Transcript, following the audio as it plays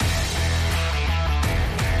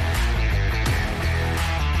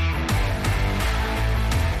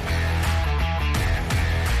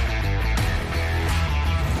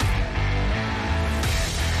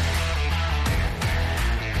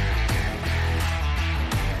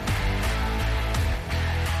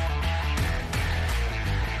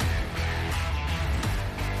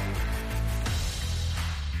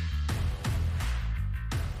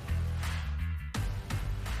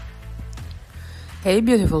Hey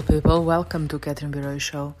beautiful people, welcome to Catherine Biroy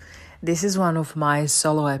Show. This is one of my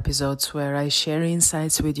solo episodes where I share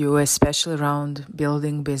insights with you, especially around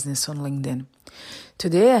building business on LinkedIn.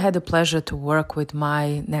 Today I had the pleasure to work with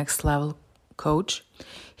my next level coach.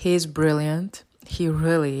 He is brilliant, he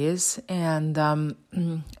really is, and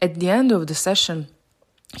at the end of the session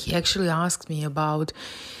he actually asked me about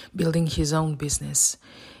building his own business.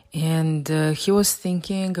 And he was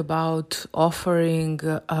thinking about offering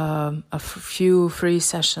a few free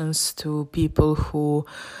sessions to people who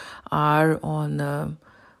are on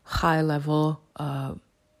high-level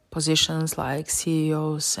positions like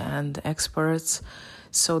CEOs and experts,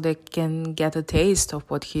 so they can get a taste of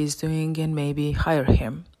what he's doing and maybe hire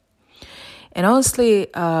him. And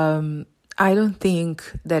honestly, I don't think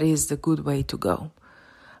that is the good way to go.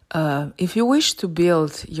 If you wish to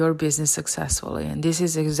build your business successfully, and this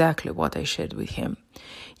is exactly what I shared with him,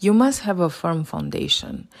 you must have a firm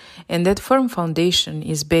foundation. And that firm foundation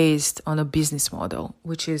is based on a business model,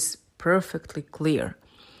 which is perfectly clear.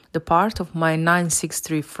 The part of my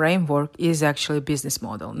 963 framework is actually a business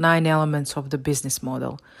model, 9 elements of the business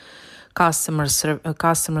model. Customer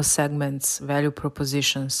segments, value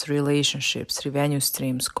propositions, relationships, revenue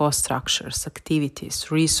streams, cost structures,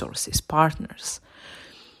 activities, resources, partners.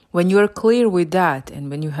 When you are clear with that and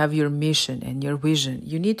when you have your mission and your vision,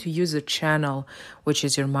 you need to use a channel, which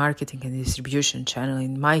is your marketing and distribution channel.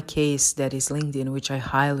 In my case, that is LinkedIn, which I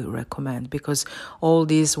highly recommend because all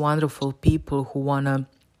these wonderful people who want to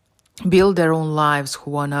build their own lives,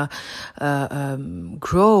 who want to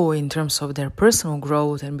grow in terms of their personal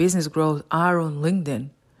growth and business growth are on LinkedIn.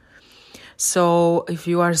 So if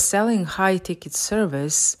you are selling high-ticket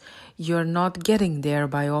service, you're not getting there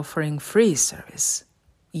by offering free service.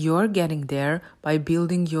 You're getting there by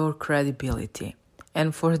building your credibility.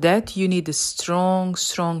 And for that, you need a strong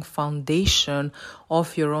foundation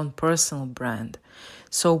of your own personal brand.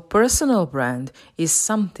 So personal brand is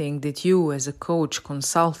something that you as a coach,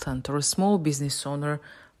 consultant, or a small business owner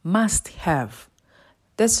must have.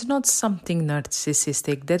 That's not something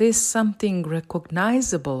narcissistic. That is something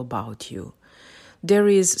recognizable about you. There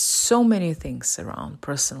is so many things around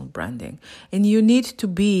personal branding, and you need to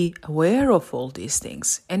be aware of all these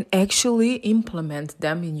things and actually implement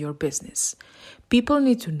them in your business. People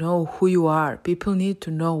need to know who you are. People need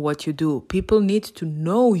to know what you do. People need to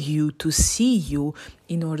know you, to see you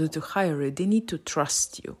in order to hire you. They need to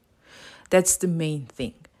trust you. That's the main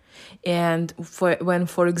thing. And when,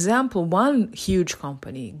 for example, one huge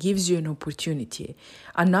company gives you an opportunity,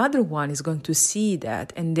 another one is going to see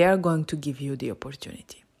that and they're going to give you the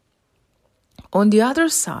opportunity. On the other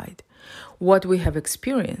side, what we have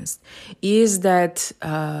experienced is that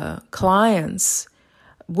clients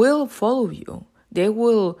will follow you. They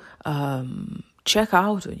will check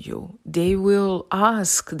out on you. They will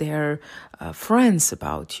ask their friends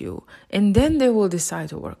about you, and then they will decide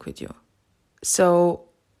to work with you. So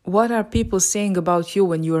what are people saying about you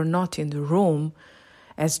when you are not in the room,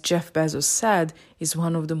 as Jeff Bezos said, is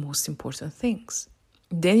one of the most important things.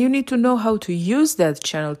 Then you need to know how to use that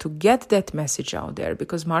channel to get that message out there,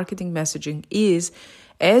 because marketing messaging is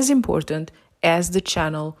as important as the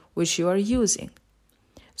channel which you are using.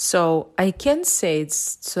 So I can't say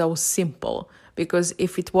it's so simple, because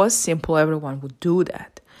if it was simple, everyone would do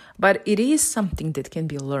that. But it is something that can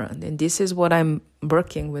be learned, and this is what I'm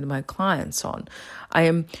working with my clients on. I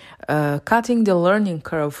am cutting the learning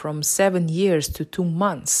curve from 7 years to 2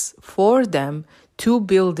 months for them to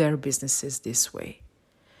build their businesses this way.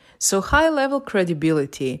 So high-level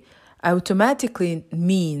credibility automatically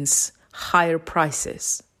means higher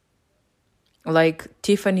prices. Like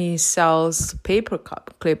Tiffany sells paper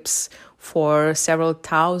clips for several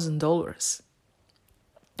 $1,000s.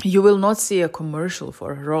 You will not see a commercial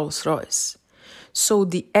for a Rolls Royce. So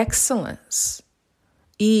the excellence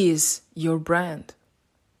is your brand.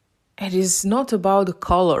 It is not about the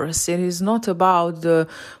colors. It is not about the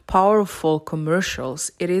powerful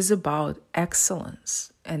commercials. It is about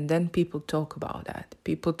excellence. And then people talk about that.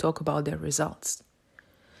 People talk about their results.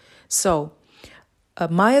 So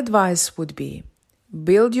my advice would be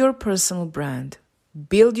build your personal brand.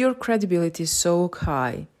 Build your credibility so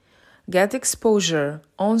high. Get exposure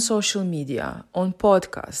on social media, on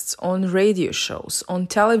podcasts, on radio shows, on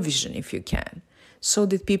television if you can, so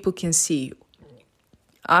that people can see you.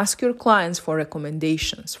 Ask your clients for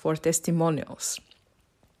recommendations, for testimonials.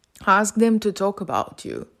 Ask them to talk about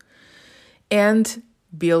you and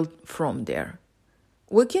build from there.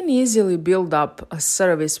 We can easily build up a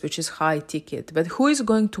service which is high ticket, but who is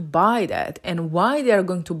going to buy that and why they are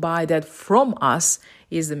going to buy that from us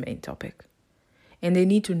is the main topic. And they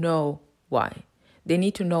need to know why. They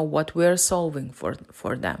need to know what we're solving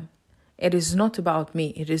for them. It is not about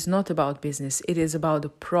me. It is not about business. It is about the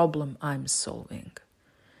problem I'm solving.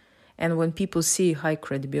 And when people see high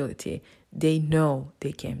credibility, they know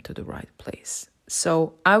they came to the right place.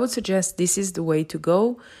 So I would suggest this is the way to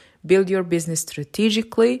go. Build your business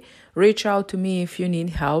strategically. Reach out to me if you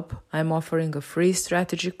need help. I'm offering a free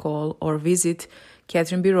strategy call, or visit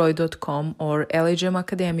catherinebiroy.com or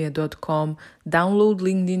lhmacademia.com, download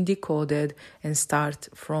LinkedIn Decoded and start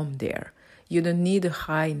from there. You don't need a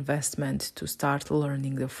high investment to start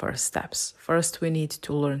learning the first steps. First, we need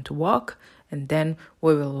to learn to walk, and then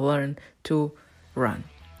we will learn to run.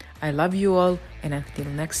 I love you all, and until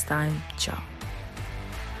next time, ciao.